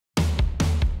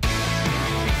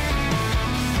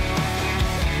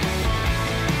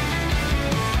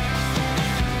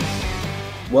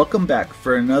Welcome back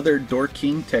for another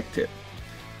DoorKing Tech Tip.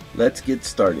 Let's get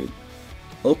started.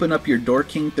 Open up your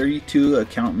DoorKing 32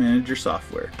 Account Manager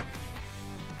software.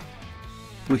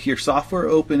 With your software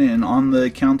open and on the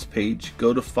Accounts page,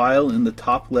 go to File in the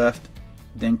top left,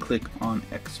 then click on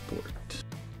Export.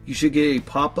 You should get a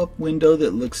pop-up window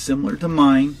that looks similar to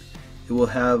mine. It will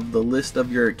have the list of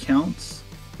your accounts,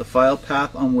 the file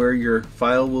path on where your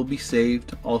file will be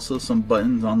saved, also some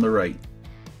buttons on the right.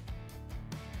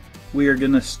 We are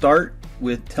going to start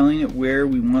with telling it where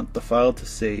we want the file to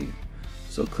save,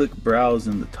 so click Browse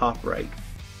in the top right.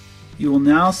 You will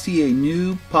now see a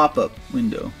new pop-up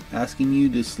window asking you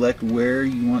to select where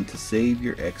you want to save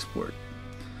your export.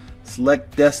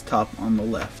 Select Desktop on the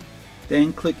left,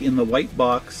 then click in the white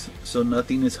box so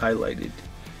nothing is highlighted.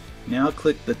 Now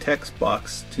click the text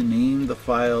box to name the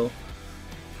file.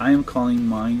 I am calling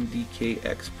mine DK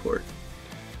Export.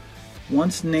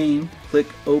 Once named, click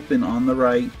Open on the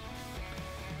right.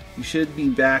 You should be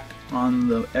back on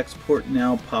the Export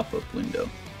Now pop-up window.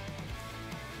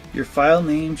 Your file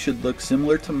name should look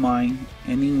similar to mine,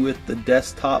 ending with the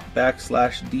desktop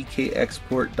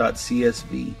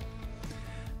 /dkexport.csv.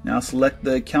 Now select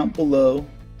the account below,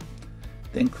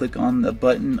 then click on the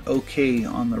button OK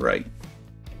on the right.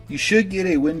 You should get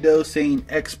a window saying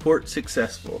Export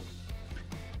Successful.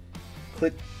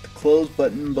 Click the Close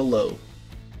button below.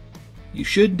 You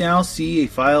should now see a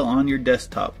file on your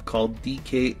desktop called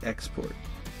DK Export.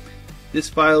 This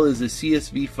file is a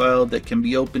CSV file that can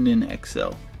be opened in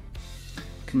Excel.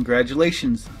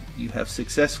 Congratulations, you have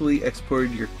successfully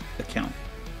exported your account.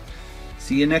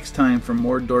 See you next time for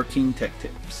more DoorKing Tech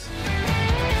Tips.